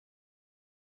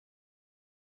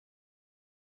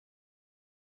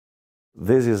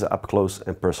This is up close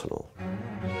and personal.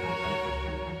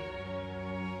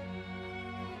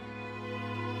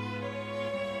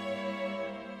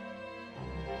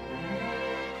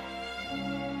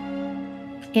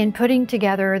 In putting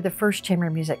together the first chamber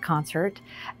music concert,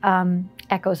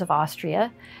 Echoes of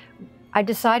Austria, I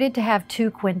decided to have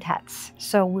two quintets.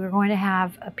 So we're going to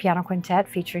have a piano quintet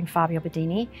featuring Fabio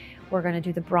Bidini. We're going to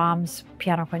do the Brahms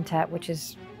piano quintet, which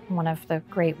is one of the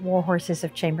great warhorses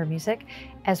of chamber music,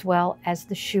 as well as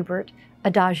the Schubert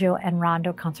Adagio and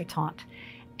Rondo concertante.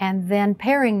 And then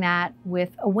pairing that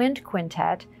with a wind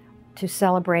quintet to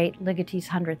celebrate Ligeti's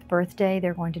 100th birthday.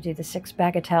 They're going to do the 6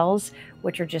 Bagatelles,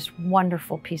 which are just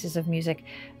wonderful pieces of music,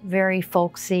 very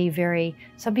folksy,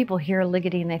 some people hear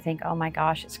Ligeti and they think, oh my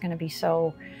gosh, it's going to be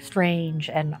so strange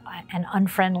and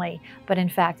unfriendly. But in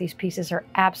fact, these pieces are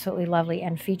absolutely lovely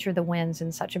and feature the winds in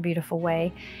such a beautiful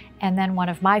way. And then one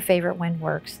of my favorite wind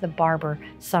works, the Barber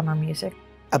summer music.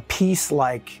 A piece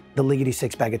like the Ligeti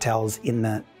 6 Bagatelles in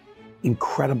the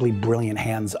incredibly brilliant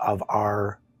hands of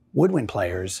our woodwind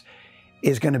players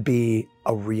is going to be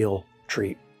a real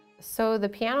treat. So the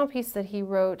piano piece that he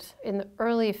wrote in the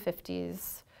early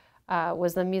 50s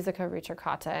was the Musica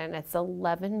ricercata, and it's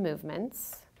 11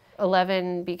 movements.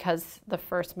 11 because the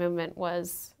first movement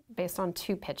was based on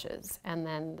 2 pitches, and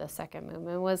then the second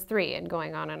movement was 3, and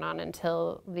going on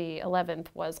until the 11th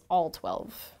was all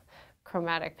 12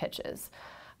 chromatic pitches.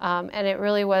 And it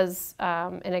really was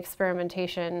an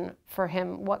experimentation for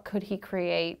him. What could he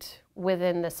create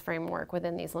within this framework,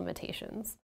 within these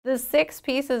limitations? The 6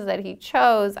 pieces that he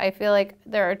chose, I feel like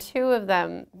there are 2 of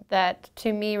them that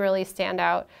to me really stand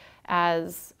out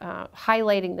as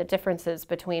highlighting the differences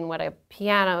between what a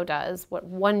piano does, what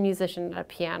one musician at a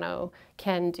piano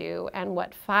can do, and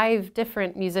what 5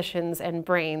 different musicians and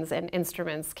brains and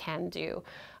instruments can do,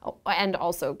 and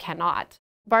also cannot.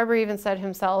 Barber even said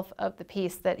himself of the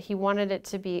piece that he wanted it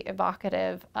to be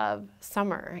evocative of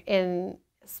summer in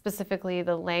specifically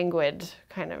the languid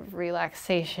kind of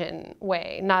relaxation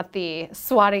way, not the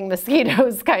swatting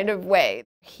mosquitoes kind of way.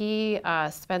 He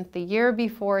spent the year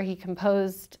before he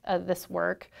composed this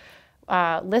work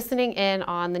listening in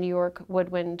on the New York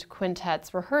Woodwind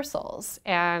Quintet's rehearsals,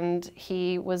 and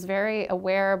he was very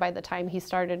aware by the time he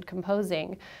started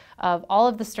composing of all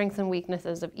of the strengths and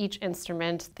weaknesses of each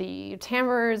instrument, the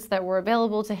timbres that were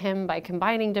available to him by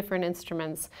combining different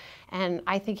instruments, and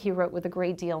I think he wrote with a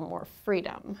great deal more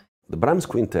freedom. The Brahms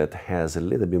quintet has a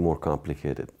little bit more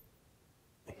complicated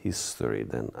history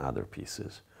than other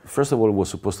pieces. First of all, it was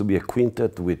supposed to be a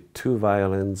quintet with 2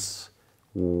 violins,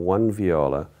 1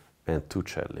 viola, and 2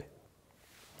 celli.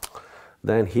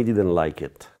 Then he didn't like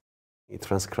it. He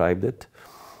transcribed it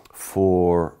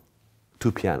for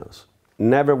 2 pianos.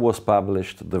 Never was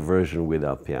published the version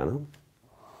without piano.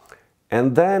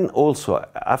 And then also,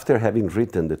 after having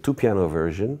written the 2 piano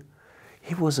version,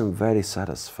 he wasn't very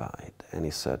satisfied. And he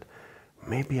said,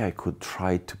 maybe I could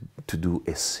try to do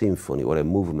a symphony or a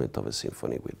movement of a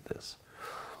symphony with this.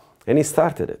 And he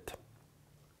started it.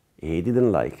 He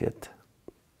didn't like it.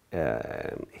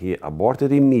 He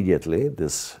aborted immediately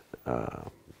this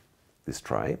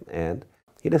try, and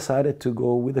he decided to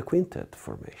go with the quintet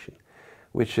formation,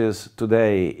 which is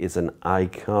today is an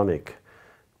iconic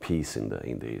piece in the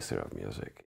history of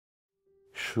music.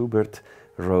 Schubert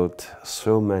wrote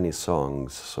so many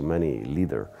songs, so many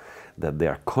lieder, that they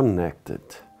are connected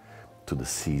to the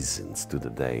seasons, to the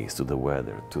days, to the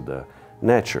weather, to the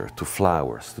nature, to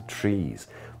flowers, to trees,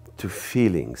 to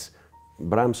feelings.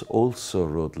 Brahms also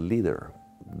wrote lieder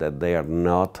that they are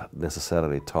not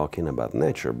necessarily talking about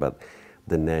nature, but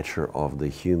the nature of the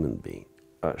human being.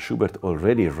 Schubert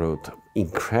already wrote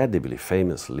incredibly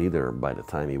famous lieder by the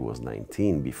time he was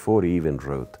 19, before he even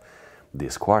wrote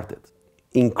this quartet.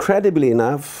 Incredibly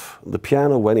enough, the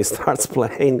piano, when he starts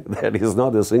playing, there is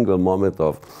not a single moment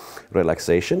of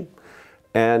relaxation,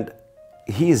 and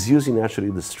he is using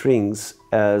actually the strings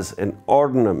as an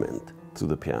ornament to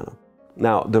the piano.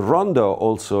 Now, the rondo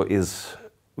also is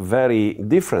very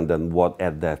different than what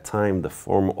at that time the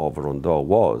form of rondo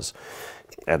was.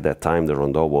 At that time, the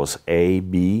rondo was A,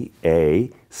 B, A,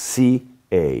 C,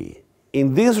 A.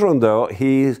 In this rondo,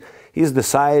 he's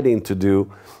deciding to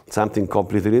do something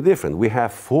completely different. We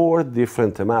have 4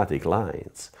 different thematic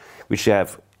lines, which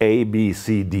have A, B,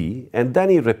 C, D, and then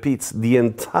he repeats the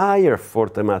entire 4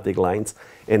 thematic lines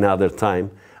another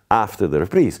time after the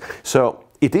reprise. So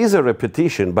it is a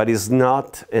repetition, but it's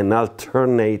not an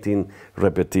alternating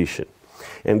repetition.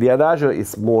 And the Adagio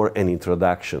is more an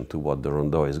introduction to what the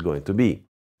rondo is going to be.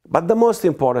 But the most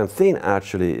important thing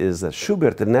actually is that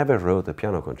Schubert never wrote a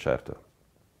piano concerto.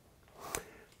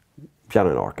 Piano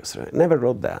and orchestra, never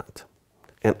wrote that.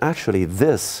 And actually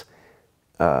this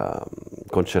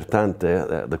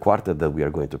concertante, the quartet that we are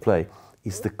going to play,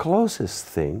 is the closest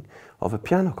thing of a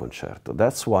piano concerto.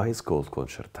 That's why it's called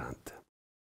concertante.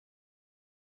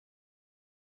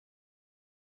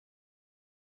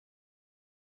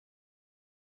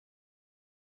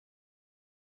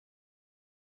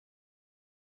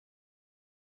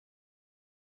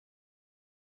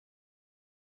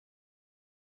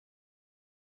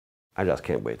 I just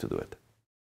can't wait to do it.